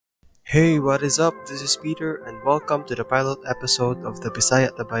Hey, what is up? This is Peter, and welcome to the pilot episode of the Bisaya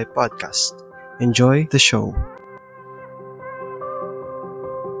podcast. Enjoy the show.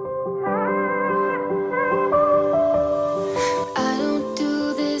 I don't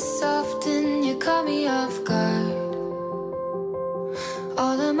do this often, you caught me off guard.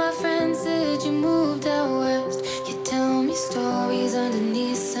 All of my friends said you moved out west. You tell me stories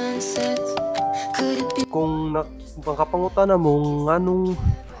underneath sunsets. Could it be Kung makapangutan na mo nganong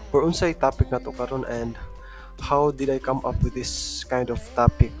or unsay topic na to karon and how did I come up with this kind of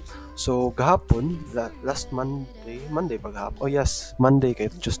topic? So gahapon, last Monday ba gahapon? Oh yes, Monday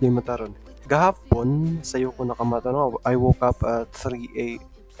kay Tuesday mataron. Gahapon sayo ko nakamata no. I woke up at 3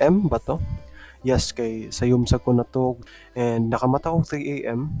 a.m. ba to? Yes, kay sayom sa ko natog and nakamata ko 3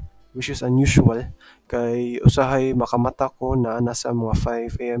 a.m. which is unusual kay usahay makamata ko na nasa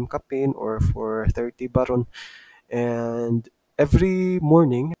mga 5 a.m. kapin or 4:30 baron. And every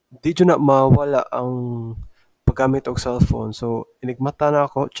morning di jud na mawala ang paggamit og cellphone. So inigmata na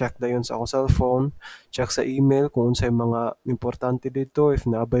ako, check dayon sa akong cellphone, check sa email kung unsay mga importante dito, if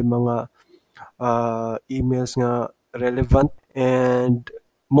naabay mga emails nga relevant, and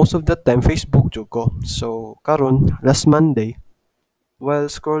most of the time Facebook jud ko. So karon last Monday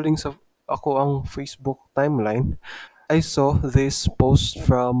while scrolling sa ako ang Facebook timeline, I saw this post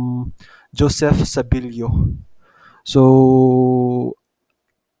from Joseph Sabilio. So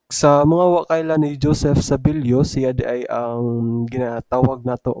sa mga wakaila ni Joseph Sabilio, siya di ay ang ginatawag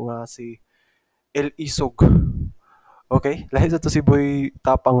nato nga si El Isog. Okay, lahi sa to si Boy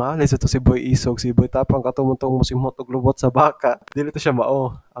Tapang ha, lahi sa to si Boy Isog. Si Boy Tapang katumuntong musimot og lubot sa baka. Dili to siya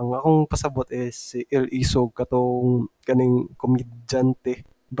mao. Ang akong pasabot is si El Isog katong kaning komedyante.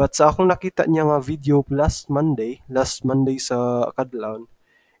 But sa akong nakita niya nga video last Monday sa kadlawon,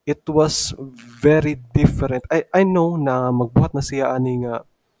 it was very different. I know na magbuhat na siya ani nga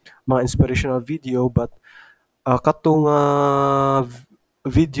mga inspirational video, but katong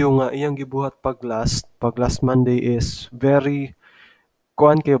video nga iyang gibuhat pag last Monday is very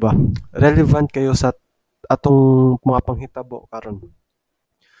kuan kayo ba, relevant kayo sa atong mga panghitabo karon,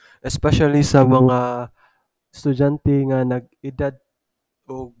 especially sa mga estudyante nga nag-edad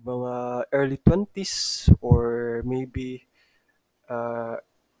og mga early 20s or maybe uh,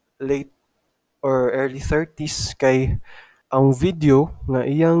 late or early 30s. Kay ang video nga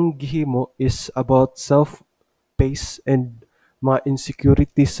iyang gihimo is about self-pace and mga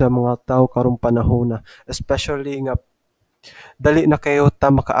insecurities sa mga tao karong panahon na, especially nga dali na kayo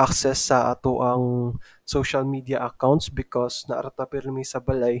ta maka-access sa ato ang social media accounts because naarata pirmi sa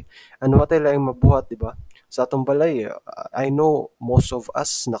balay and what ay lang mabuhat, di ba? Sa atong balay, I know most of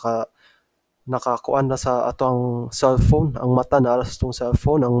us nakakuan na sa ato ang cellphone, ang mata nara sa tong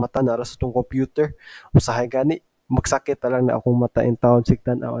cellphone, ang mata nara sa tong computer. Usahay gani magsakit ta lang na akong mata in taon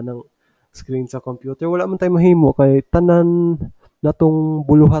sigtan awan ng screen sa computer. Wala man tay mahimo kay tanan natong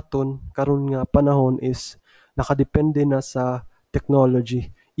buluhaton karon nga panahon is nakadepende na sa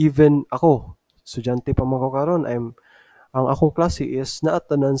technology. Even ako, estudyante pa man ko karon, ang akong klase is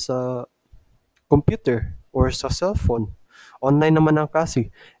naatanan sa computer or sa cellphone. Online naman ang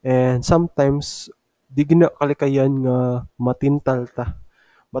klase. And sometimes di gina kalikayan nga matintal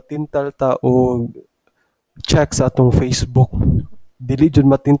ta o check sa atong Facebook. Dili jud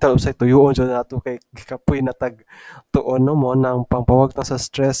matintal usay tuyoon jud nato kay gikapoy na tag tuon no mo nang pangpawag ta sa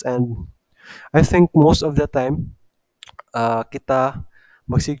stress. And I think most of the time kita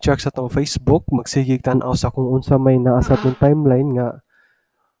magsig-check sa atong Facebook, magsigig tan-aw sa kung unsa may naa sa atong timeline nga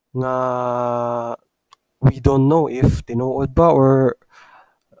we don't know if tinuod ba or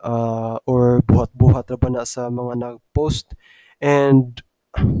buhat-buhat ra ba na sa mga nag-post. And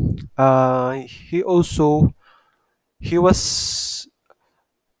he was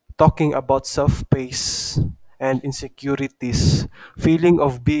talking about self-pace and insecurities, feeling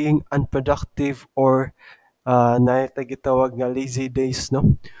of being unproductive or na gitawag nga lazy days,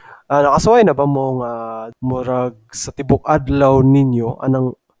 no? Nakasuway na ba mo nga murag sa tibok adlaw ninyo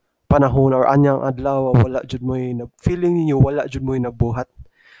anang panahon or anyang adlaw wala jud mo feeling ninyo wala jud mo nabuhat?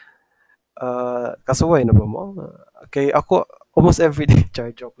 Kasuway na ba mo? Kay ako almost every day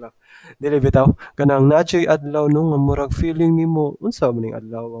char joke lang. Dili bitaw kanang nachoy adlaw no nga murag feeling nimo unsa man ning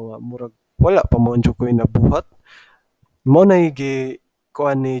adlaw nga murag wala pa mo jud ko nabuhat. Mo na gi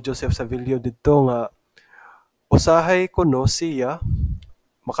kuan ni Joseph Savilio didto nga usahay kuno siya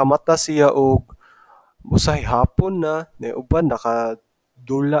makamata siya og usahay hapon na uban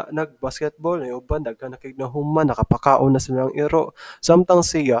nakadula nag-basketball, uban daghan na kay nahuman nakapakaon na silang iro, samtang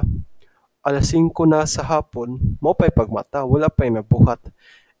siya alas 5 na sa hapon mo pay pagmata wala pay nabuhat.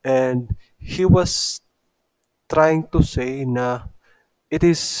 And he was trying to say na it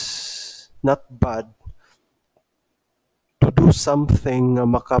is not bad to do something nga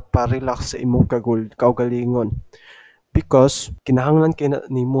makaparelax sa imong kaugalingon because kinahanglan kay na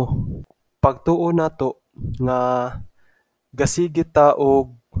nimo pagtuo nato nga gasigit ta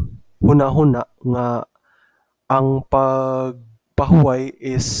og hunahuna nga ang pagpahuway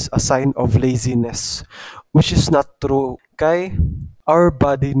is a sign of laziness, which is not true. Kay our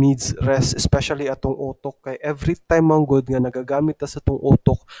body needs rest, especially atong utok. Kay every time ang good nga nagagamit ta sa atong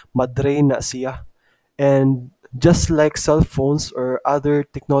utok, madrain na siya. And just like cell phones or other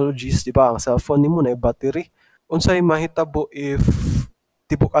technologies, di ba, ang cellphone nimo na battery. Unsay mahitabo if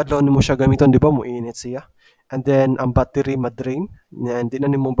tibok adlaw nimo siya gamiton, di ba, moinit siya. And then ang battery madrain, and di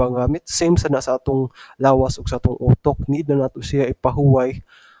na nimo ba gamit. Same sa nasa atong lawas ug sa atong utok, need na nato siya ipahuway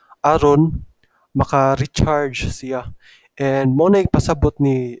aron maka-recharge siya. And mo na pasabot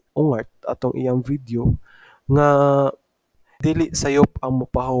ni Ungart atong iyang video nga dili sayop ang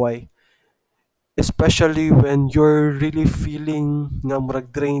mopahuway, especially when you're really feeling nga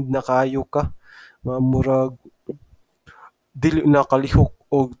murag drained na kayo ka, nga murag dili na kalihok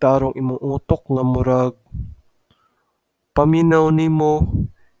og tarong imong utok, nga murag paminaw nimo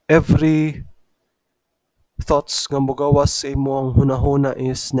every thoughts nga mogawas sa imong hunahuna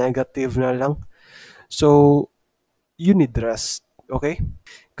is negative na lang. So you need rest, okay?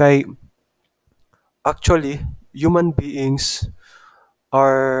 Kay actually human beings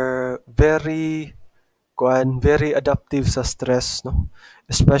are very adaptive sa stress, no?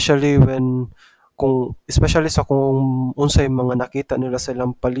 Especially kung unsay mga nakita nila sa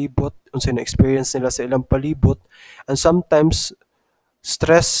ilang palibot, unsay na experience nila sa ilang palibot, and sometimes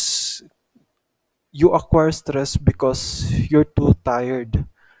stress you acquire stress because you're too tired.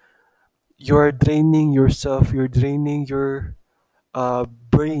 You're draining yourself, you're draining your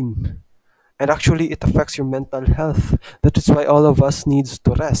brain. And actually, it affects your mental health. That is why all of us needs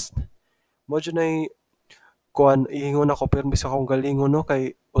to rest. Mo dyan kuan iingon ako permis akong galingon no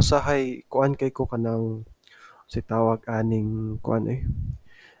kay usahay kuan kay ko kanang si tawag aning kuan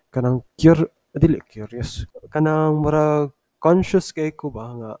kanang dili curious kanang murag conscious kay ko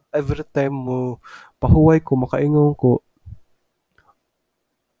ba nga every time mo pahuway ko makaingon ko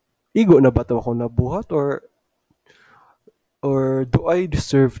igo na ba to ako nabuhat or do I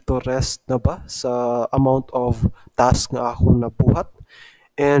deserve to rest na ba sa amount of task nga akong nabuhat.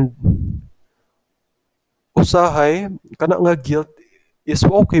 And usahay kana nga guilt is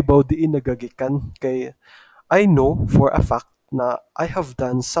okay ba diin nagagikan kay I know for a fact na I have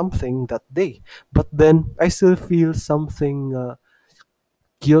done something that day, but then I still feel something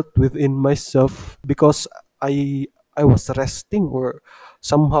guilt within myself because I was resting, or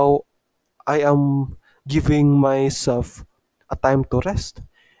somehow I am giving myself a time to rest.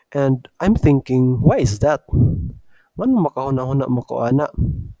 And I'm thinking, why is that? Man makahuna-huna mo ko ana.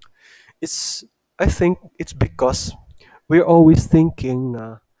 It's I think it's because we're always thinking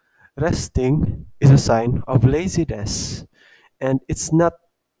resting is a sign of laziness. And it's not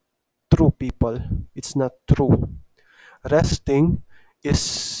true, people. It's not true. Resting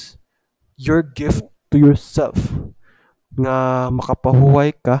is your gift to yourself nga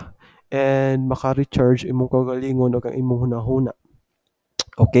makapahuway ka and maka-recharge imong kagalingon ug ang imong hunahuna.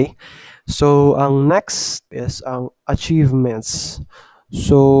 Okay? So ang next is ang achievements.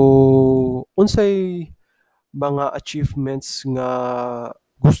 So unsay mga achievements nga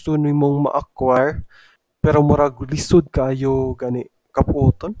gusto nimong ma-acquire pero murag lisod kayo gani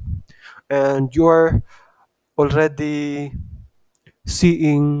kapuoton, and you're already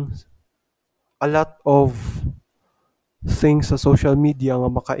seeing a lot of things sa social media nga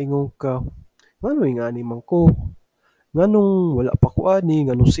makaingon ka nganoy nga ni man ko, nganong wala pa ko ani,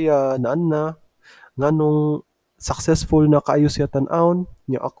 nganong siya naan na, nganong successful na kaayo siya tan-awon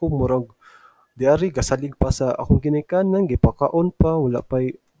nya ako murag diari gasalig pa sa akong ginikanan, gipakaon pa,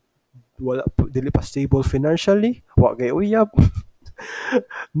 dili pa stable financially, wa gay uyab.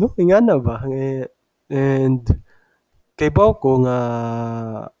 No, ingana ba? And kay baw ko nga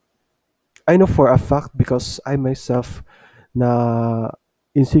I know for a fact because I myself na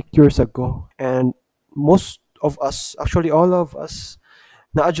insecure sa ko, and most of us, actually all of us,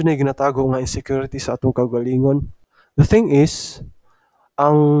 naadyo na ginatago nga insecurity sa atong kagalingon. The thing is,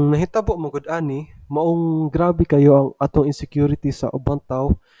 ang nahitabo mo gud ani, maong grabe kayo ang atong insecurity sa ubang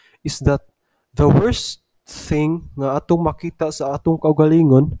tao is that the worst thing nga atong makita sa atong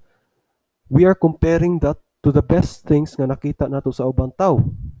kaugalingon, we are comparing that to the best things nga nakita nato sa ubang tao.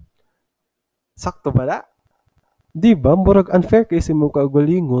 Sakto ba na? Di ba? Murag unfair kay sa imong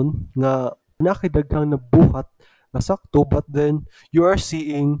kaugalingon nga nakidaghang nabuhat na sakto, but then you are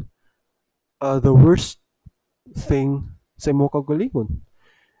seeing the worst thing sa imong kaugalingon.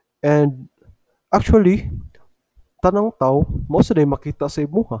 And Actually, tanang tao mao sa day makita sa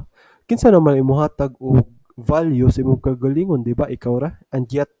imuha. Kinsa naman imuhatag og value sa imong kagalingon, di ba? Ikaw ra. And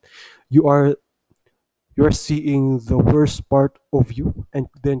yet you are you're seeing the worst part of you and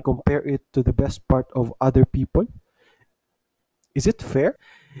then compare it to the best part of other people. Is it fair?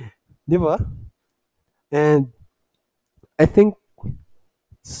 Di ba? And I think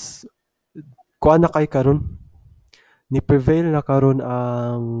s- kuha na kay karon ni prevail na karon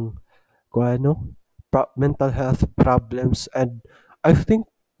ang kuano mental health problems, and I think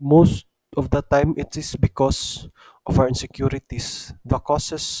most of the time it is because of our insecurities, the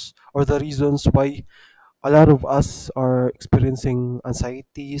causes or the reasons why a lot of us are experiencing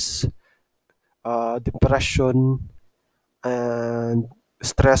anxieties, depression, and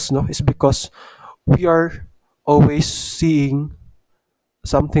stress, no, is because we are always seeing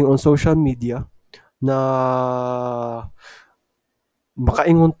something on social media na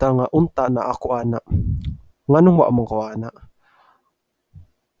makaingon ta nga unta na ako ana nganong wa man ko ana,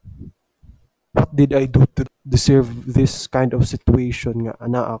 what did I do to deserve this kind of situation nga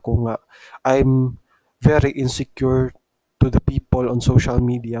ana ako nga I'm very insecure to the people on social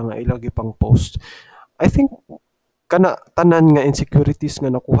media nga ilagi pang post. I think kana tanan nga insecurities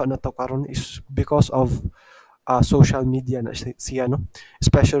nga nakuha na to karon is because of social media na siya, no,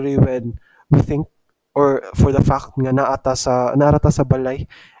 especially when we think or for the fact nga naarata sa balay,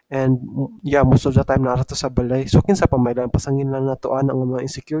 and yeah, most of the time naarata sa balay, so kinsa pa may lang pasangin lang nato ang mga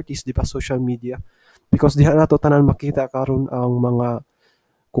insecurities, di ba, social media, because diha nato tanan makita karon ang mga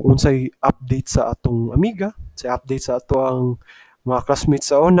kung unsay update sa atong amiga, sa update sa ato ang mga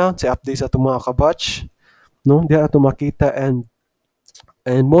classmates sa una, sa update sa atong mga kabatch, no, diha nato makita. And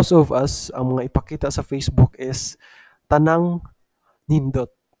most of us ang mga ipakita sa Facebook is tanang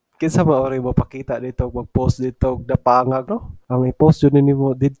nindot. Kinsa maoray mo pakita dito, mag-post dito napangag, no? Ang i-post yun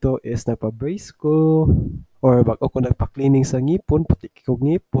nimo dito is nagpa-brace ko or bag ako nagpa-cleaning sa ngipon, pati ko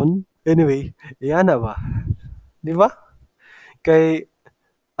ngipon. Anyway, iyan na ba? Di ba? Kay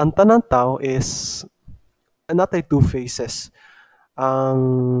ang tanang tao is natay two faces.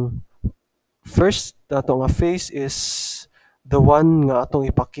 Ang first ato nga face is the one nga atong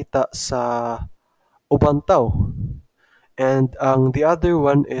ipakita sa ubang tao. And ang the other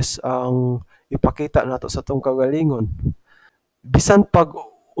one is ang ipakita nato sa atong kagalingon. Bisan pag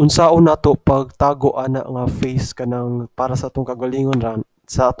unsaon nato pagtago ana nga face kanang para sa atong kagalingon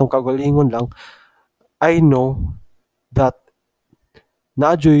lang, I know that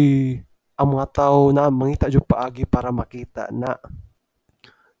naadyoy ang mga tao na mangita jud paagi para makita na.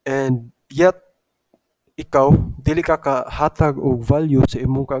 And yet ikaw dili ka kahatag og value sa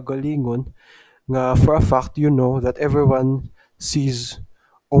imong kagalingon nga for a fact you know that everyone sees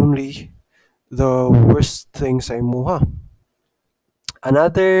only the worst thing sa imuha.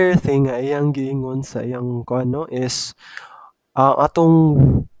 Another thing nga iyang giingon sa iyang kuano is ang atong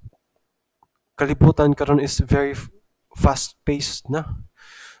kalibutan karon is very fast-paced na.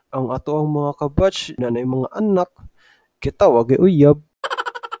 Ang ato ang mga kabatch na mga anak kita wag uyab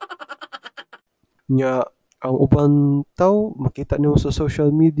nya ang uban taw makita nimo sa social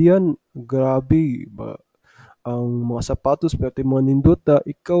media, grabe ba ang mga sapatos perti mga nindota,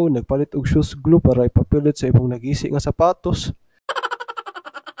 ikaw nagpalit og shoes glue para ipapilit sa imong nagisi nga sapatos.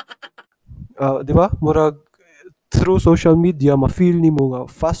 Di ba? Murag through social media ma-feel nimo nga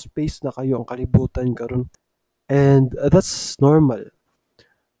fast-paced na kayo ang kalibutan karon. And that's normal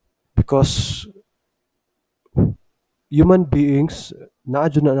because human beings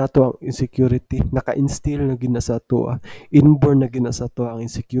naadyo na nato ang insecurity, naka-instill na gina sa ato, inborn na gina sa ato ang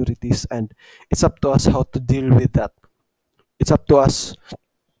insecurities, and it's up to us how to deal with that. It's up to us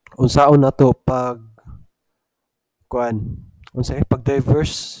unsaon nato kuan unsay pag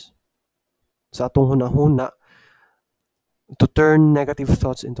diverse sa atong hunahuna to turn negative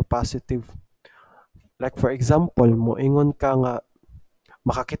thoughts into positive. Like for example, moingon ka nga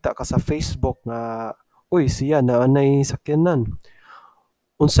makakita ka sa Facebook nga uy siya na anay sakyanan.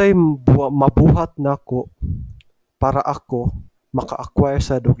 Unsay mabuhat nako para ako maka-acquire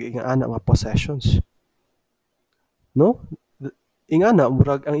sa dugi nga ana nga possessions. No? Ingana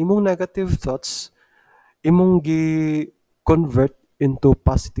murag ang imong negative thoughts imong gi-convert into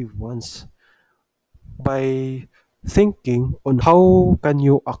positive ones by thinking on how can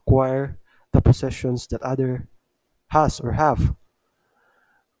you acquire the possessions that other has or have.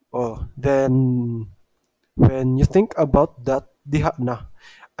 Oh, then when you think about that, diha na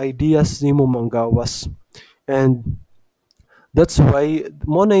ideas nimo manggawas. And that's why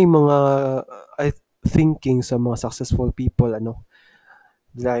mo na yung mga I thinking sa mga successful people, ano,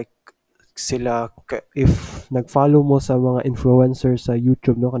 like sila if nag-follow mo sa mga influencer sa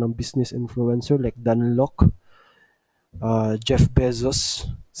YouTube, no, kanang business influencer like Dan Lok, Jeff Bezos,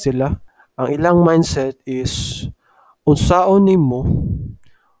 sila, ang ilang mindset is unsaon nimo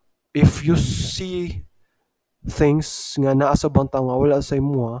if you see things nga naa sa banta nga wala sa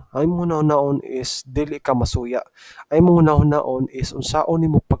imuha, ang imong hunahunahon is dili ka masuya. Ang imong hunahunahon is unsaon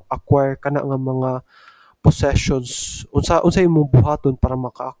nimo pag-acquire kana nga mga possessions, unsa imong buhaton para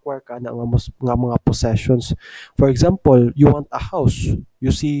maka-acquire ka na nga mga possessions. For example, you want a house, you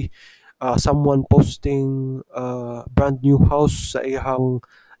see someone posting brand new house sa iyang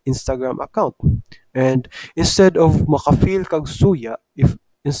Instagram account, and instead of maka-feel kag suya, if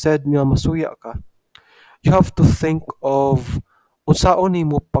instead nga masuya ka, you have to think of unsaon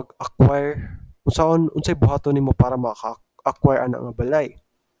nimo pag-acquire, unsay buhaton nimo para maka-acquire ana nga balay,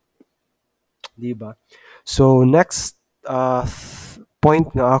 di ba? So next point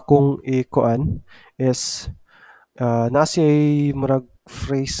nga akong ikuan is nasay murag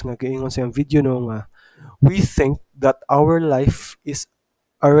phrase nga giingon sa iyang video no nga we think that our life is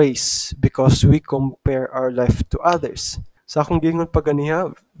a race because we compare our life to others. Sa akong giingon pa ganiha,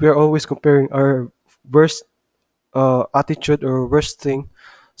 we're always comparing our worst attitude or worst thing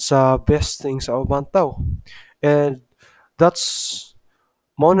sa best thing sa ubang tao. And that's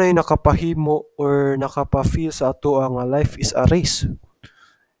mao na nakapahimo or nakapa-feel sa ato nga life is a race,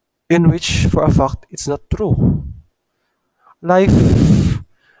 in which for a fact it's not true. Life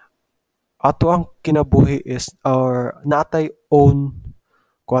ato ang kinabuhi is our natay own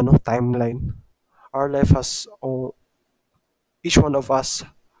kuano timeline. Our life has each one of us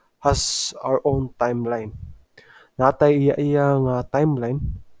has our own timeline. Natay iya nga timeline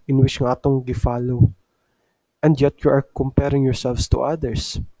in which nga atong gi-follow, and yet you are comparing yourselves to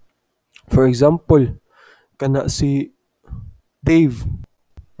others. For example, kana si Dave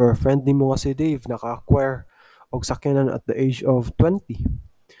or friend nimo nga si Dave naka-acquire og sakyanan at the age of 20.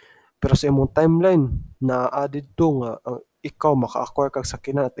 Pero sa imong timeline na added to nga ikaw maka-acquire kag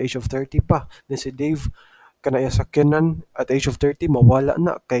sakyanan at the age of 30 pa. Then si Dave kana iya sakyanan at the age of 30 mawala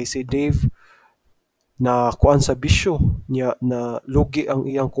na kay si Dave na kuan sa bisyo niya, na lugi ang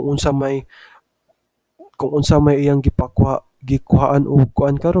iyang kung unsa may iyang gikuhaan og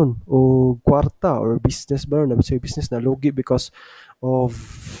kuan karon o kwarta or business ba na say business na lugi because of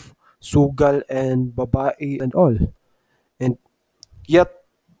sugal and babae and all. And yet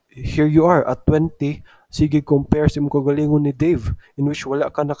here you are at 20, sige compare sa imong kagalingon ni Dave, in which wala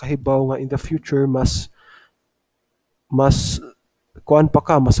ka nakahibaw nga in the future mas kuan pa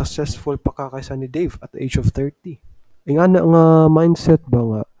ka, mas successful pa ka kaysa ni Dave at the age of 30. Ingana nga mindset ba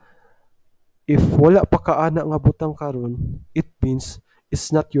nga, if wala pa ka ana nga butang karon, it means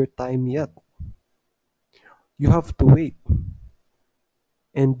it's not your time yet. You have to wait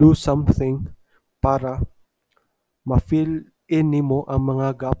and do something para ma-fill in nimo ang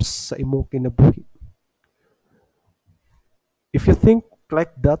mga gaps sa imong kinabuhi. If you think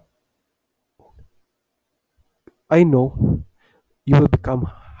like that, I know you will become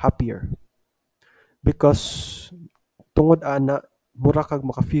happier, because tungod ana mura kag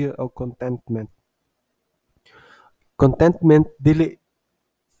maka-feel og contentment. Contentment dili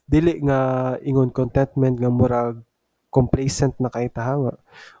nga ingon contentment nga murag complacent na kay taha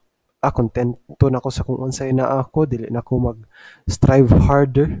nga kontento na ko sa kung unsay naa ako, dili na ko mag strive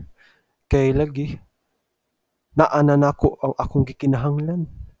harder kay lagi naa na nako ang akong gikinahanglan.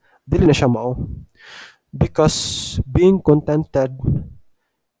 Dili na siya mao, because being contented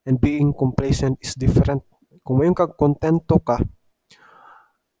and being complacent is different. Kung mayon kag kontento ka,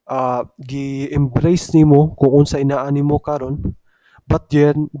 gi-embrace nimo kung unsa inaa nimo karon, but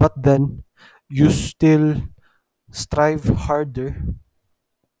then you still strive harder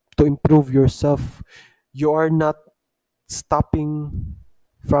to improve yourself. You are not stopping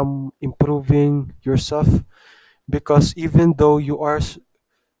from improving yourself, because even though you are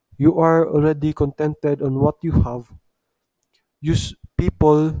already contented on what you have,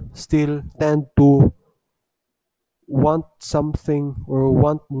 people still tend to want something or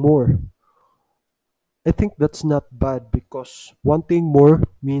want more. I think that's not bad, because wanting more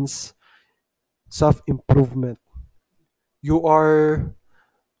means self-improvement. You are,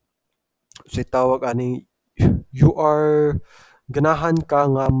 say tawag ani, you are ganahan ka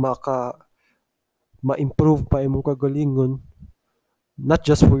nga ma-improve pa imong kagalingon, not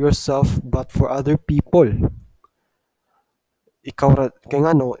just for yourself but for other people. Ikaw kay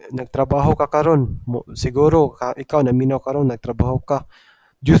nga no, nagtrabaho ka karon, siguro ikaw naminaw karon nagtrabaho ka.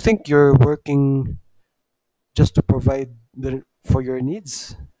 Do you think you're working just to provide for your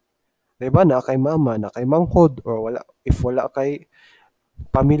needs? Diba, na kay mama, na kay manghod, or wala, if wala kay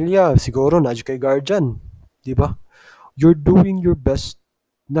pamilya, siguro na kay guardian. di ba? You're doing your best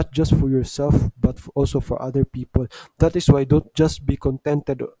not just for yourself but also for other people. That is why don't just be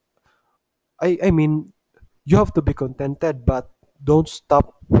contented. I mean, you have to be contented, but don't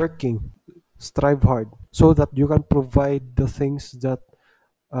stop working. Strive hard so that you can provide the things that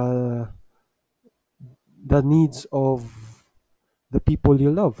uh, the needs of the people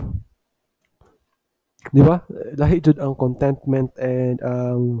you love. Di ba? Lahi jud ang contentment and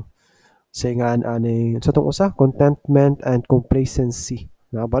ang sayangan ani sa tong usa contentment and complacency.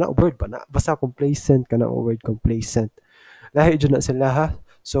 Na ba na word ba na basta complacent ka na o word complacent. Lahi jud na sila ha.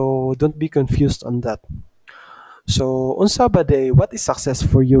 So don't be confused on that. So unsa ba day what is success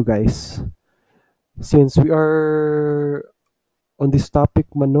for you guys? Since we are on this topic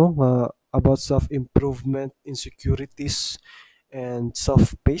man no about self-improvement, insecurities and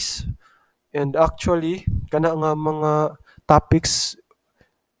self-pace. And actually kana nga mga topics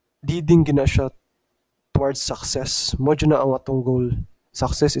leading gina siya towards success. Mo na ang atong goal.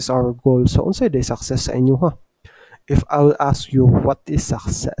 Success is our goal. So unsay day success sa inyo ha? If I'll ask you what is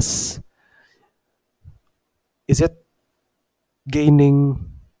success? Is it gaining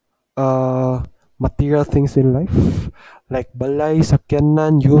material things in life? Like balay,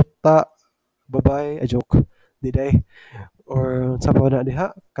 sakyanan, yuta, babay, a joke. Did I? Or sa pa na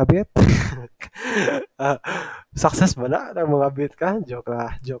diha? Kabit? uh, Success ba na? Ng mga bit ka? Joke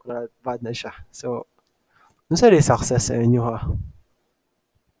na. Joke na. Bad na siya. So, unsa day success sa inyo ha?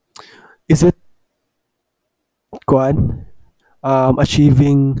 Is it kuan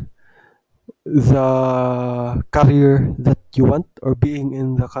achieving the career that you want or being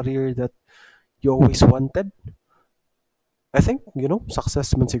in the career that you always wanted? I think,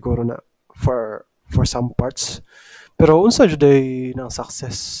 success man siguro na for some parts. Pero unsa jud ay ng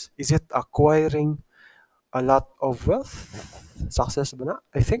success? Is it acquiring a lot of wealth? Success ba na?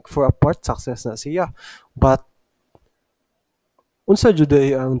 I think for a part success na siya. But unsa jud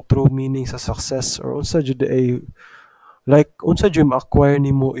ay ang true meaning sa success or unsa jud ay like unsa jud ma-acquire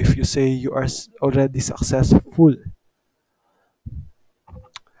nimo if you say you are already successful?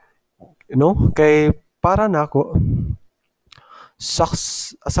 Kay para nako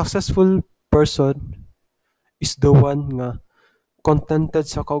a successful person is the one nga contented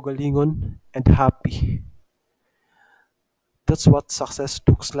sa kaugalingon and happy. That's what success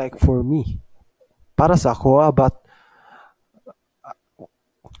looks like for me. Para sa ako, but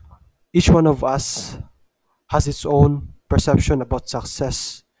each one of us has its own perception about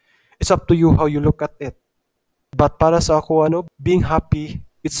success. It's up to you how you look at it. But para sa ako, being happy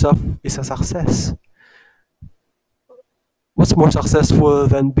itself is a success. What's more successful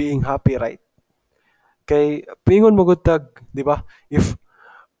than being happy, right? Kay pingon mo gud tag, di ba? If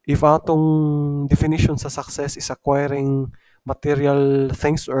atong definition sa success is acquiring material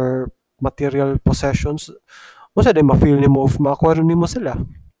things or material possessions, mo sa day ma-feel nimo if ma-acquire nimo sila.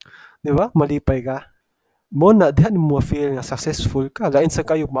 Di ba? Malipay ka. Mo na dihan mo ma-feel nga successful ka. Lain sa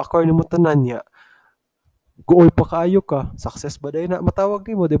kayo ma-acquire nimo tanan niya. Goal pa kaayo ka. Success ba day na matawag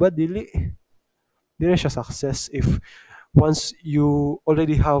nimo, di ba? Dili. Dili na siya success if once you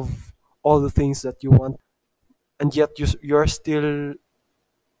already have all the things that you want and yet you still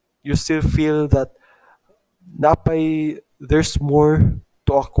feel that napay there's more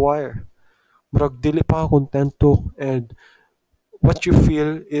to acquire. Murag dili pa ka kontento and what you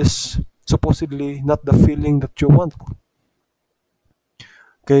feel is supposedly not the feeling that you want.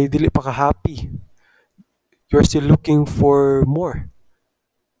 Kay dili pa ka happy. You're still looking for more.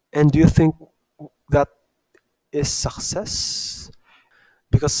 And do you think that is success?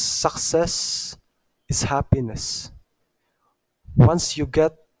 Because success is happiness. Once you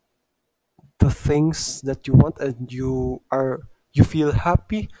get the things that you want and you feel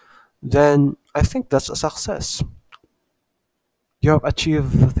happy, then I think that's a success. You have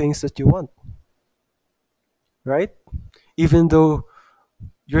achieved the things that you want, right? Even though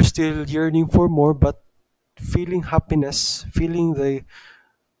you're still yearning for more, but feeling happiness, feeling the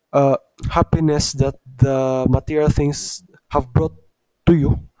happiness that the material things have brought to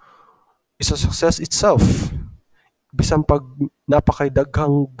you is a success itself. Bisan pag napakay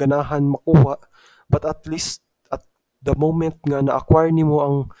daghang ganahan makuha, but at least at the moment nga na-acquire nimo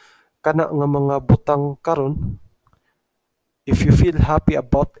ang kana nga mga butang karon, if you feel happy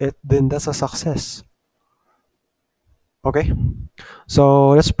about it, then that's a success. Okay?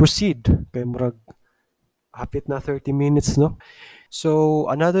 So, let's proceed. Kay murag hapit na 30 minutes, no? So,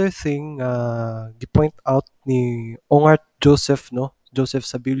 another thing gi-point out ni Ongart Joseph, no? Joseph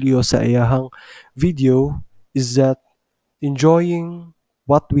Sabilio sa iyahang video is that enjoying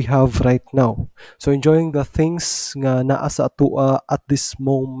what we have right now. So, enjoying the things nga naa sa atua at this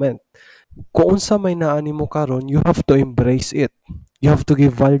moment. Kung unsa may naa nimo karon, you have to embrace it. You have to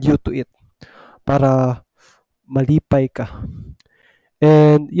give value to it para malipay ka.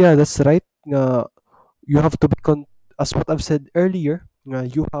 And yeah, that's right. Nga you have to be as what I've said earlier, nga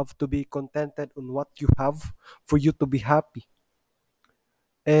you have to be contented on what you have for you to be happy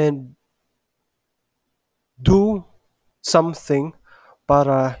and do something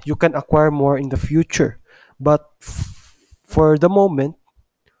para you can acquire more in the future. But for the moment,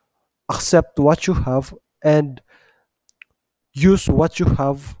 accept what you have and use what you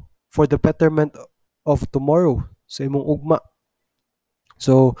have for the betterment of tomorrow sa imong ugma.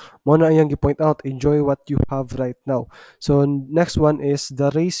 So, mo na iyang gi-point out, enjoy what you have right now. So, next one is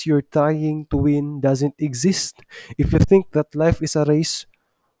the race you're trying to win doesn't exist. If you think that life is a race,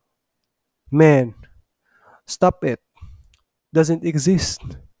 man, stop it. Doesn't exist.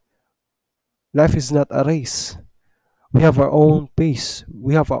 Life is not a race. We have our own pace.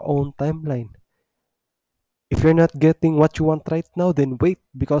 We have our own timeline. If you're not getting what you want right now, then wait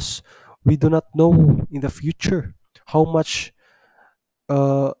because we do not know in the future how much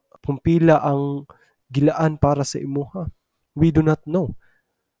uh, kung pila ang gilaan para sa imuha. We do not know.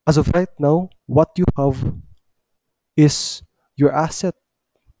 As of right now, what you have is your asset.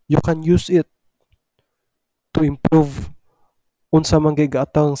 You can use it to improve unsa man kay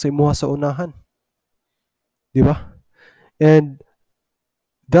gaatang sa imuha sa unahan. Di ba? And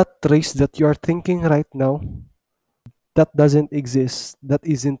that race that you are thinking right now, that doesn't exist. That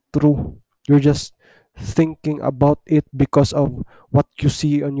isn't true. You're just thinking about it because of what you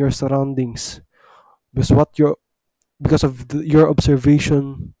see on your surroundings. Because what your because of your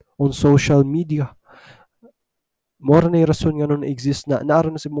observation on social media. More na yung rason nga nun exist na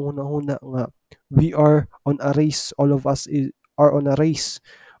naaro na si mong hunahuna nga we are on a race, all of us are on a race,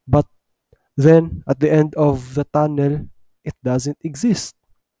 but then at the end of the tunnel it doesn't exist.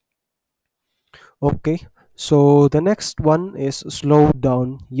 Okay, so the next one is slow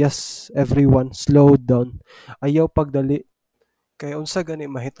down. Yes, everyone, slow down. Ayaw pagdali kay unsa gani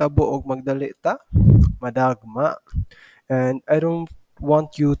mahitabo og magdali ta madagma. And I don't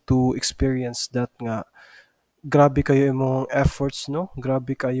want you to experience that nga grabe kayo imong efforts, no?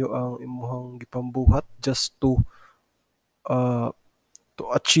 Grabe kayo ang imong gipambuhat just uh to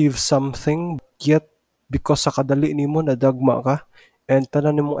achieve something, yet because sa kadali nimo nadagma ka and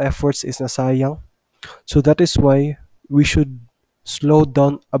tanan nimong efforts is nasayang. So that is why we should slow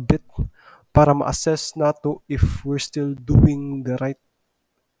down a bit para ma-assess nato if we're still doing the right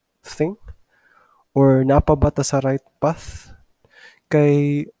thing or napabata sa right path.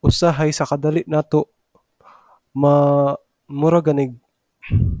 Kay usahay sa kadali nato ma mura ganig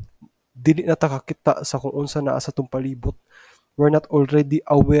dili na ta kakita sa kung unsa naa sa tong palibot. We're not already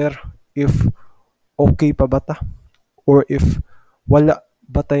aware if okay pa bata or if wala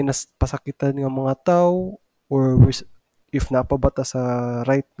batay na pasakitan nga mga tao or if napabata sa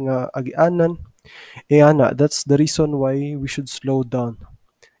right nga agianan. Ana, that's the reason why we should slow down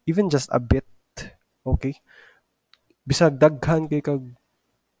even just a bit. Okay, bisag daghan kay kag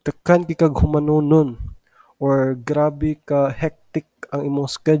humanunon or grabe ka hectic ang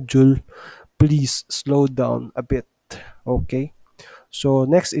imong schedule, please slow down a bit. Okay, so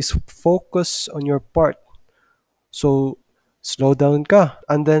next is focus on your part. So slow down ka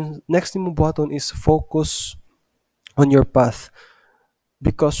and then next nimo buhaton is focus on your path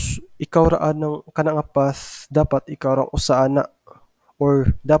because ikaw ra ng kana nga path dapat ikaw ra usaana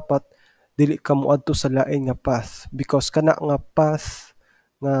or dapat dili ka moadto sa lain nga path because kana nga path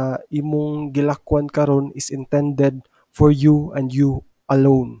nga imong gilakwan karon is intended for you and you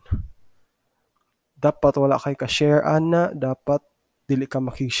alone. Dapat wala kay ka-share ana, dapat dili ka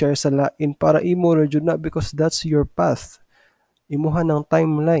maki-share sa lain para imo ra jud na because that's your path. Imuha ng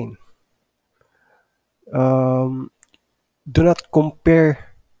timeline. Do not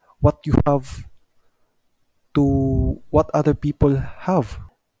compare what you have to what other people have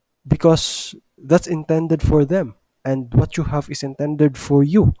because that's intended for them and what you have is intended for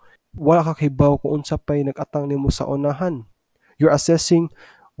you. Wala ka kibaw kung unsa pay nag-atang nimo sa unahan. You're assessing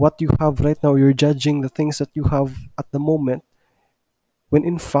what you have right now. You're judging the things that you have at the moment when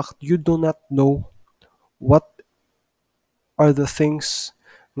in fact you do not know what are the things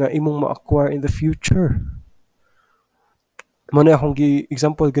nga imong ma-acquire in the future. Mo na akong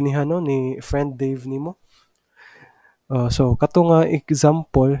example ganihan no ni friend Dave nimo. So kato nga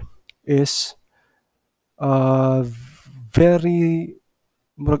example is very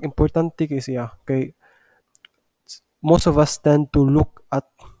murag importante kay siya kay most of us tend to look at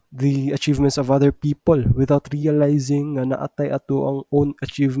the achievements of other people without realizing nga naatay ato ang own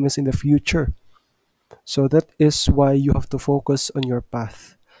achievements in the future. So that is why you have to focus on your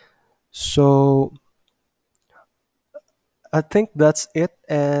path. So I think that's it.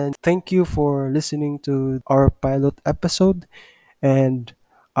 And thank you for listening to our pilot episode. And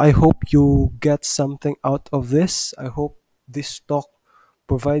I hope you get something out of this. I hope this talk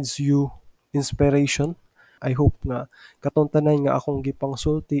provides you inspiration. I hope nga katong tanan nga akong gipang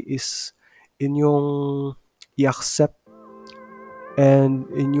sulti is inyong i-accept and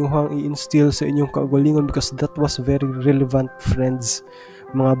inyong i-instill sa inyong kaugalingon, because that was very relevant, friends.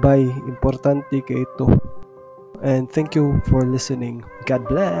 Mga bay, importante kay ito. And thank you for listening. God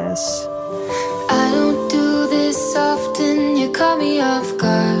bless.